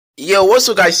Yo, what's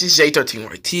up, guys? This is J13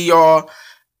 right T, y'all.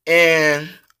 And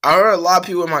I heard a lot of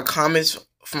people in my comments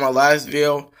from my last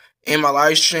video and my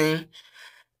live stream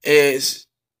is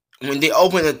when they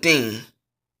open the thing,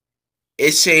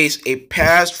 it says a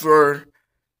password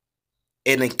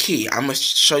and a key. I'm gonna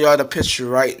show y'all the picture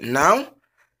right now,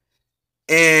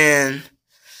 and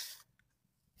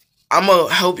I'm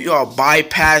gonna help y'all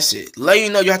bypass it. Let you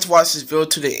know you have to watch this video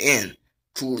to the end.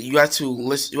 You have to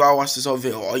listen. You gotta watch this whole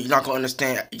video, or you're not gonna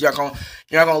understand. You're not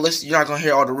gonna listen. You're not gonna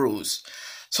hear all the rules.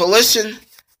 So listen.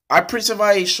 I appreciate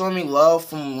somebody showing me love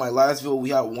from my last video. We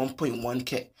had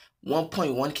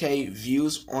 1.1k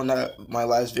views on my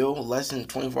last video, less than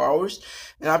 24 hours,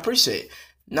 and I appreciate it.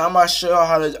 Now I'm gonna show y'all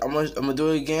how to. I'm gonna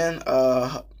do it again.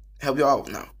 Help y'all out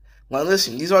now. Now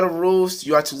listen. These are the rules.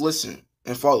 You have to listen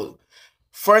and follow.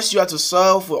 First, you have to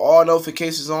sub with all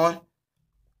notifications on.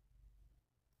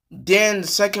 Then the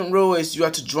second rule is you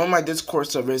have to join my Discord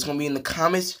server. It's gonna be in the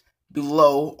comments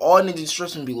below, or in the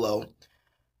description below.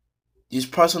 You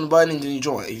just press on the button and then you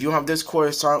join. If you don't have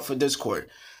Discord, sign up for Discord.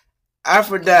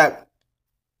 After that,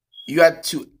 you have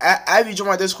to after you join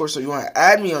my Discord, so you want to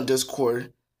add me on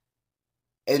Discord,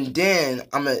 and then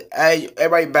I'm gonna add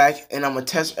everybody back, and I'm gonna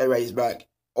test everybody's back,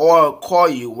 or call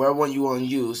you wherever one you want to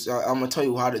use. I'm gonna tell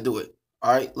you how to do it.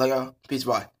 All right, later, peace,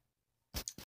 bye.